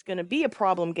think that's gonna be a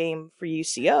problem game for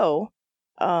UCO.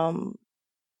 But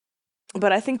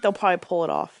I think they'll probably pull it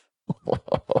off.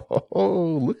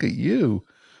 Oh, look at you.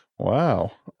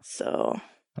 Wow. So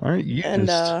aren't you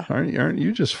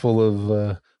just full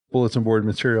of bulletin board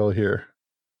material here?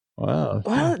 Wow.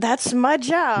 Well, that's my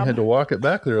job. You had to walk it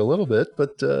back there a little bit,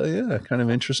 but yeah, kind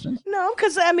of interesting. No,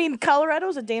 because I mean,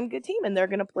 Colorado's a damn good team, and they're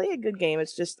going to play a good game.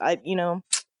 It's just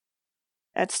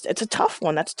it's a tough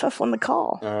one. That's a tough one to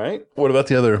call. All right. What about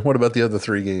the other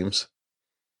 3 games?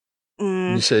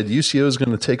 You said UCO is going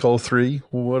to take all 3.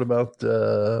 What about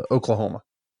Oklahoma?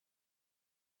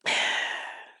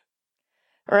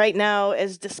 Right now,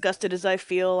 as disgusted as I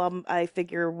feel, I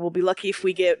figure we'll be lucky if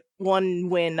we get 1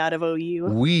 win out of OU.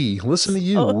 Listen to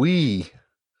you,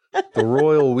 the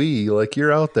royal like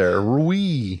you're out there,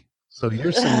 So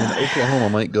you're saying Oklahoma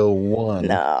might go 1?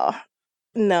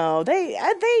 No,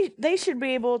 they should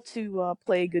be able to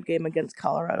play a good game against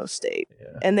Colorado State,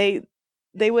 and they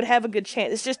would have a good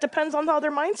chance. It just depends on how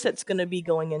their mindset's going to be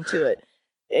going into it.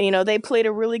 They played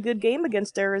a really good game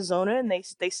against Arizona, and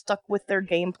they stuck with their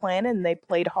game plan, and they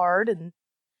played hard.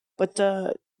 But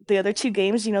the other 2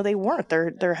 games, they weren't.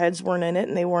 Their heads weren't in it,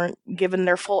 and they weren't giving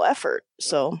their full effort.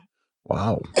 So,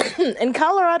 wow. And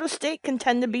Colorado State can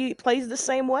tend to plays the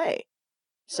same way.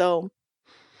 So,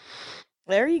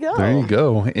 there you go. There you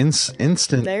go.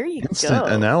 Instant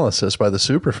analysis by the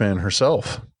superfan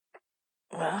herself.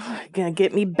 Well, you're going to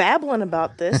get me babbling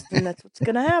about this, then that's what's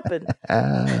going to happen.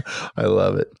 I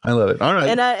love it. All right.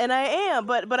 And I am,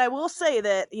 but I will say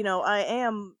that, I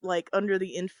am like under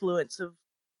the influence of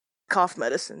cough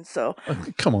medicine, so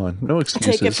come on, no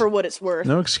excuses. Take it for what it's worth.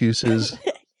 No excuses.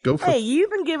 Go for Hey, you've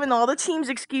been giving all the teams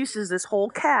excuses this whole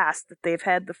cast that they've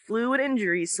had the flu and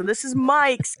injuries, so this is my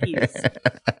excuse.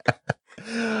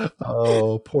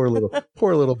 Oh, poor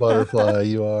little butterfly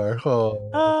you are. Oh,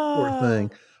 poor thing.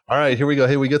 All right, here we go.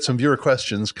 Hey, we get some viewer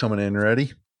questions coming in.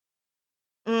 Ready?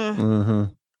 Oh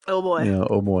boy. Yeah.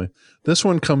 Oh boy. This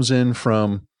one comes in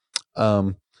from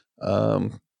I'm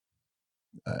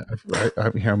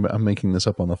making this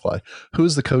up on the fly.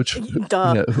 Who's the coach? Who's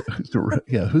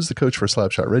the coach for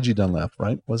Slapshot? Reggie Dunlap,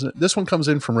 right? Wasn't it? This one comes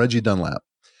in from Reggie Dunlap.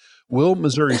 Will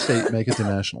Missouri State make it to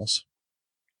nationals?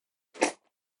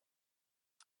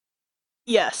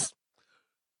 Yes.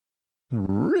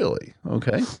 Really?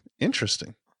 Okay.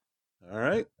 Interesting. All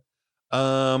right.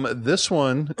 This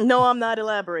one. No, I'm not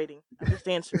elaborating. I'm just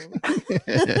answering.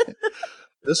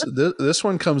 This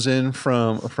one comes in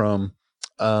from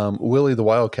Willie the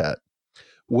Wildcat.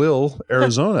 Will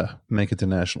Arizona make it to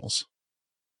nationals?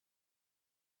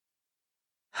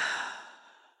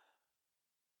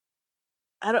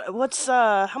 I don't. What's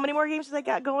how many more games do they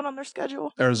got going on their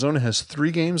schedule? Arizona has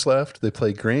 3 games left. They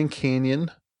play Grand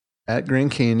Canyon at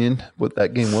Grand Canyon, but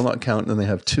that game will not count. And then they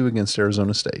have 2 against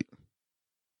Arizona State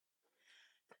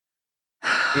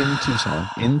in Tucson.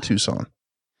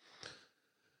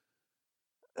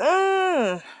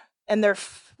 And they're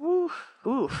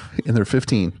oof. And they're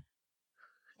 15.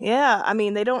 Yeah, I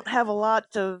mean they don't have a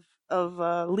lot of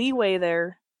leeway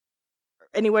there,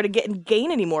 anywhere to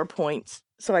gain any more points.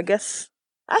 So I guess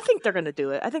I think they're gonna do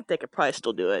it. I think they could probably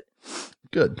still do it.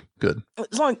 Good.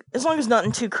 As long as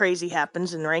nothing too crazy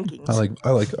happens in rankings.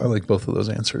 I like both of those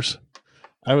answers.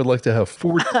 I would like to have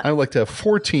 4. I would like to have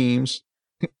 4 teams.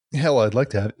 Hell, I'd like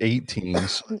to have 8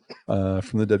 teams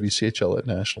from the WCHL at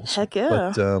nationals. Heck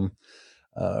yeah! But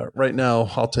right now,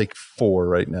 I'll take 4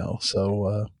 right now.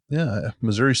 So yeah,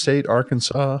 Missouri State,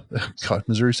 Arkansas,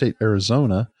 Missouri State,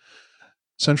 Arizona,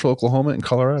 Central Oklahoma, and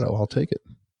Colorado. I'll take it.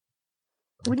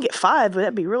 We can get 5, but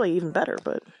that'd be really even better.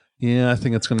 But yeah, I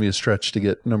think it's going to be a stretch to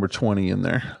get number 20 in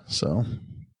there. So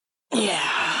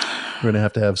yeah, we're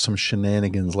going to have some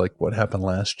shenanigans like what happened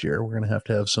last year. We're going to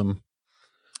have some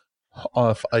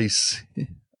off ice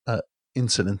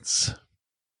incidents.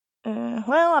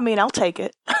 Well, I mean, I'll take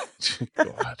it.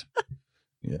 God,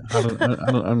 yeah, I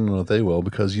don't know if they will,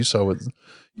 because you saw what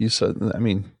you said. I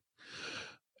mean,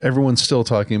 everyone's still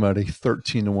talking about a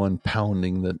 13-1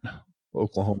 pounding that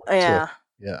Oklahoma Yeah. took.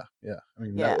 Yeah. I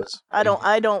mean, Yeah. that was. I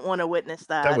don't want to witness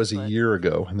that. That was a year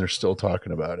ago, and they're still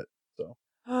talking about it. So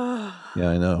yeah,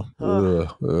 I know. All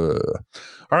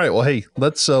right, well, hey,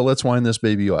 let's wind this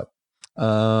baby up.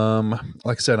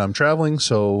 Like I said, I'm traveling,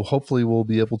 so hopefully we'll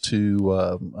be able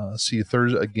to see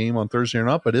a game on Thursday or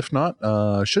not. But if not,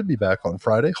 should be back on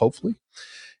Friday, hopefully,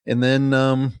 and then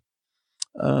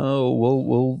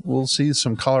we'll see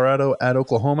some Colorado at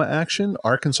Oklahoma action.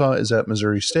 Arkansas is at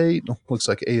Missouri State. Looks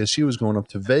like ASU is going up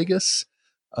to Vegas.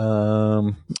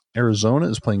 Arizona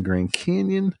is playing Grand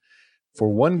Canyon for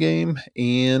 1 game,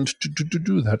 and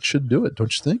that should do it,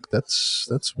 don't you think?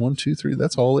 That's 1, 2, 3.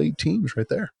 That's all 8 teams right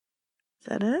there. Is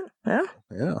that it? Yeah.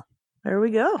 Yeah. There we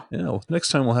go. Yeah. Well, next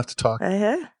time we'll have to talk.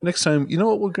 Hey. Next time, you know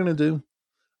what we're gonna do?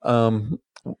 I'll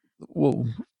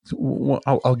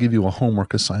give you a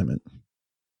homework assignment.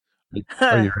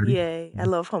 Are you ready? Yay! I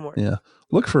love homework. Yeah.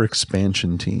 Look for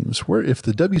expansion teams. Where if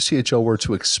the WCHL were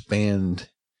to expand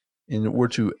and were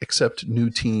to accept new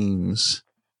teams,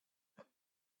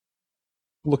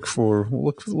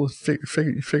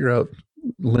 figure out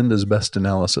Linda's best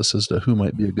analysis as to who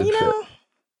might be a good fit.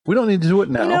 We don't need to do it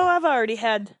now. I've already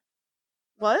had.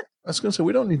 What? I was going to say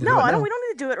we don't need to do it now. No, we don't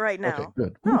need to do it right now. Okay,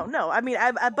 good. No. I mean,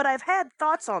 but I've had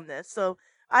thoughts on this, so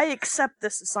I accept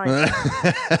this assignment.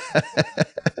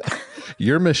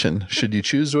 Your mission, should you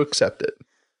choose to accept it.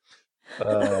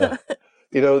 For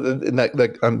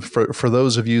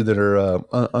those of you that are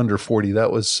under 40,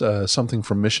 that was something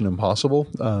from Mission Impossible,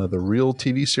 the real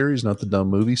TV series, not the dumb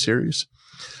movie series.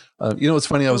 It's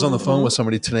funny. I was on the phone with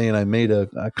somebody today, and I made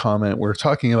a comment. We're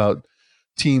talking about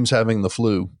teams having the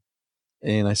flu,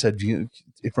 and I said,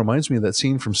 "It reminds me of that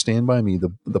scene from Stand By Me,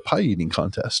 the pie eating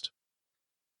contest."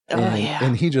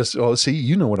 And he just, see,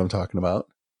 you know what I'm talking about.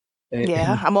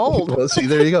 I'm old. Well, see,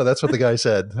 there you go. That's what the guy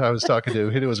said. I was talking to,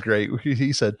 and it was great.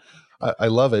 He said, I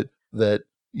love it that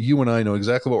you and I know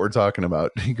exactly what we're talking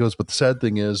about. He goes, but the sad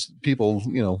thing is people,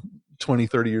 20,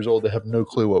 30 years old, they have no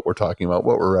clue what we're talking about,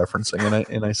 what we're referencing.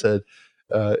 And I said,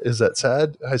 is that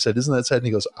sad? I said, isn't that sad? And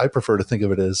he goes, I prefer to think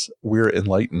of it as we're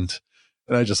enlightened.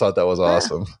 And I just thought that was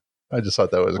awesome. I just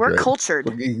thought that was we're great. Cultured.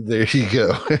 There you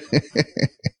go.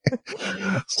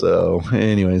 So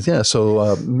anyways, yeah.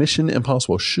 So Mission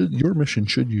Impossible, should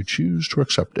you choose to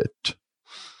accept it?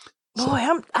 So. Boy,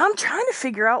 I'm trying to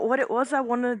figure out what it was I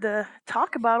wanted to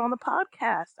talk about on the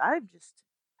podcast. I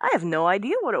have no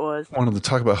idea what it was. I wanted to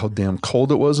talk about how damn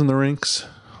cold it was in the rinks.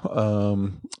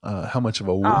 How much of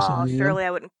a wuss surely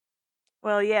I wouldn't.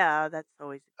 Well, yeah, that's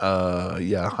always.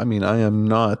 Yeah. I mean, I am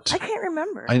not. I can't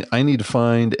remember. I need to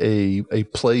find a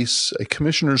place, a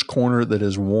commissioner's corner that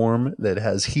is warm, that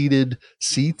has heated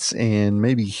seats and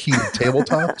maybe heated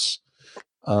tabletops.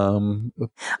 I'm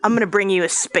going to bring you a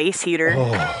space heater.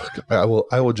 Oh,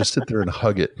 I will just sit there and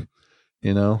hug it.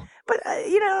 But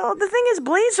the thing is,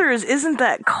 Blazers isn't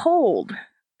that cold.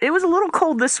 It was a little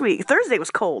cold this week. Thursday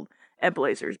was cold at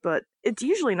Blazers, but it's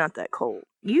usually not that cold.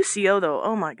 UCO though,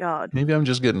 oh my God. Maybe I'm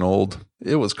just getting old.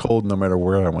 It was cold no matter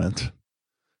where I went.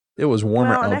 It was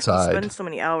warmer outside. I spent so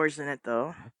many hours in it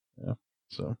though. Yeah.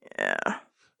 So. Yeah.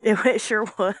 It sure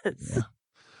was. Yeah.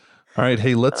 All right.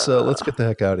 Hey, let's get the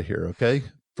heck out of here. Okay.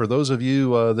 For those of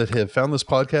you that have found this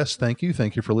podcast, thank you.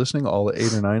 Thank you for listening. All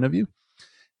 8 or 9 of you.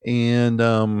 And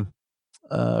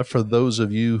For those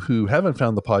of you who haven't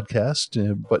found the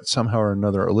podcast, but somehow or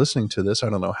another are listening to this, I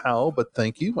don't know how, but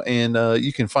thank you. And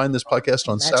you can find this podcast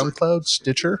on SoundCloud,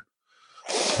 Stitcher,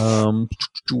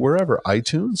 wherever,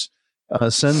 iTunes.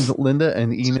 Send Linda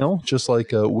an email, just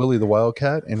like Willie the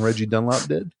Wildcat and Reggie Dunlop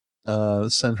did.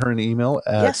 Send her an email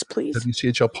at yes, please.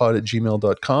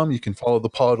 wchlpod@gmail.com. You can follow the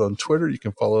pod on Twitter. You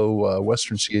can follow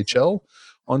Western CHL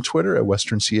on Twitter at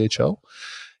Western CHL.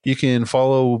 You can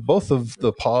follow both of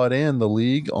the pod and the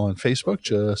league on Facebook.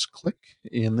 Just click.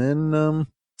 And then,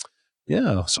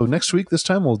 so next week, this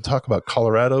time, we'll talk about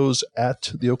Colorado's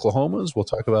at the Oklahomas. We'll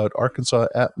talk about Arkansas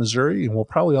at Missouri. And we'll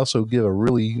probably also give a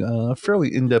really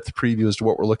fairly in-depth preview as to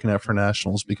what we're looking at for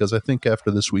nationals, because I think after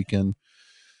this weekend,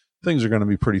 things are going to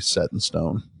be pretty set in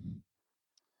stone.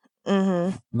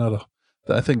 Mm-hmm.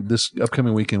 I think this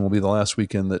upcoming weekend will be the last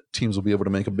weekend that teams will be able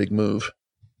to make a big move.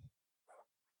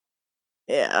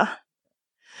 Yeah.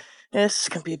 This is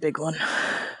going to be a big one.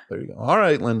 There you go. All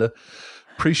right, Linda.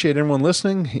 Appreciate everyone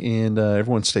listening, and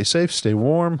everyone stay safe, stay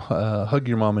warm, hug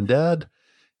your mom and dad,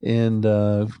 and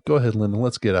go ahead, Linda.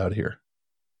 Let's get out of here.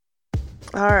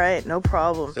 All right, no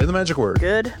problem. Say the magic word.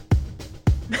 Good.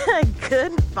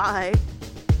 Goodbye.